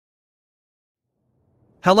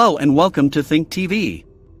Hello and welcome to Think TV.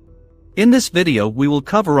 In this video we will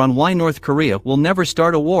cover on why North Korea will never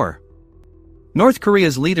start a war. North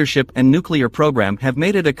Korea's leadership and nuclear program have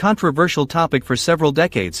made it a controversial topic for several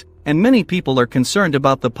decades, and many people are concerned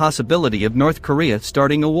about the possibility of North Korea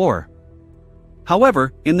starting a war.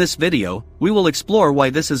 However, in this video, we will explore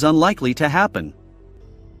why this is unlikely to happen.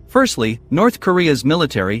 Firstly, North Korea's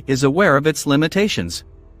military is aware of its limitations.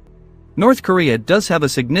 North Korea does have a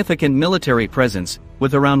significant military presence,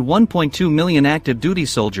 with around 1.2 million active duty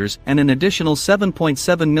soldiers and an additional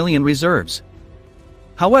 7.7 million reserves.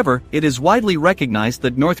 However, it is widely recognized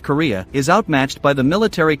that North Korea is outmatched by the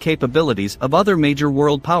military capabilities of other major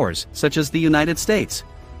world powers, such as the United States.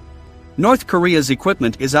 North Korea's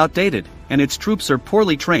equipment is outdated, and its troops are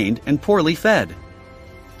poorly trained and poorly fed.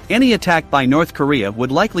 Any attack by North Korea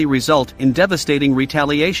would likely result in devastating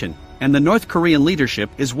retaliation, and the North Korean leadership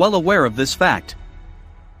is well aware of this fact.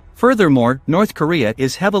 Furthermore, North Korea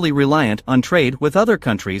is heavily reliant on trade with other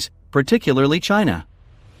countries, particularly China.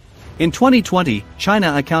 In 2020,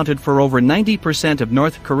 China accounted for over 90% of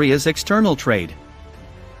North Korea's external trade.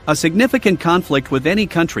 A significant conflict with any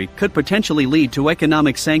country could potentially lead to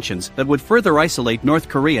economic sanctions that would further isolate North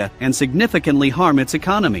Korea and significantly harm its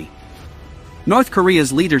economy. North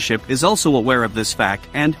Korea's leadership is also aware of this fact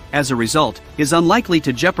and, as a result, is unlikely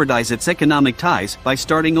to jeopardize its economic ties by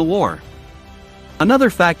starting a war.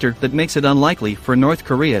 Another factor that makes it unlikely for North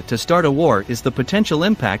Korea to start a war is the potential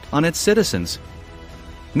impact on its citizens.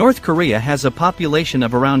 North Korea has a population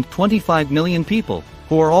of around 25 million people,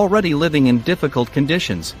 who are already living in difficult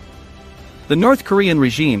conditions. The North Korean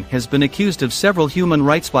regime has been accused of several human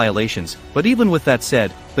rights violations, but even with that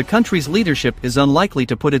said, the country's leadership is unlikely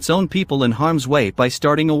to put its own people in harm's way by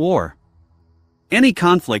starting a war. Any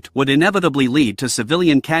conflict would inevitably lead to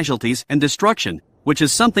civilian casualties and destruction, which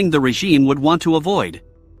is something the regime would want to avoid.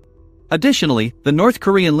 Additionally, the North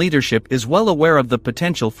Korean leadership is well aware of the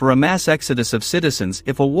potential for a mass exodus of citizens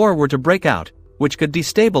if a war were to break out, which could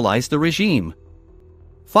destabilize the regime.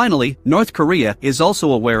 Finally, North Korea is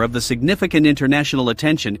also aware of the significant international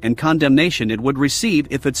attention and condemnation it would receive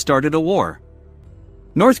if it started a war.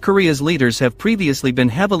 North Korea's leaders have previously been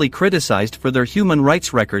heavily criticized for their human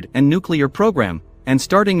rights record and nuclear program, and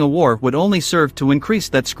starting a war would only serve to increase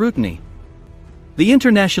that scrutiny. The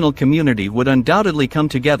international community would undoubtedly come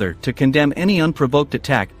together to condemn any unprovoked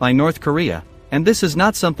attack by North Korea, and this is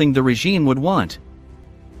not something the regime would want.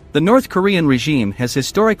 The North Korean regime has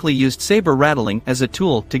historically used saber rattling as a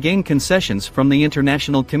tool to gain concessions from the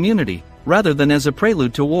international community, rather than as a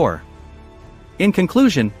prelude to war. In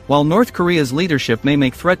conclusion, while North Korea's leadership may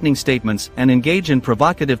make threatening statements and engage in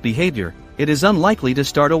provocative behavior, it is unlikely to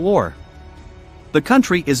start a war. The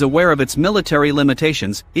country is aware of its military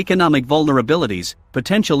limitations, economic vulnerabilities,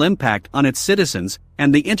 potential impact on its citizens,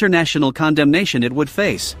 and the international condemnation it would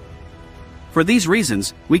face. For these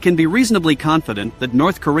reasons, we can be reasonably confident that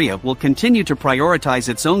North Korea will continue to prioritize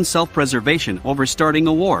its own self-preservation over starting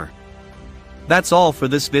a war. That's all for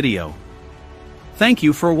this video. Thank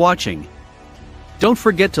you for watching. Don't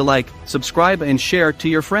forget to like, subscribe and share to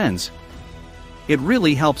your friends. It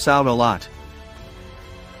really helps out a lot.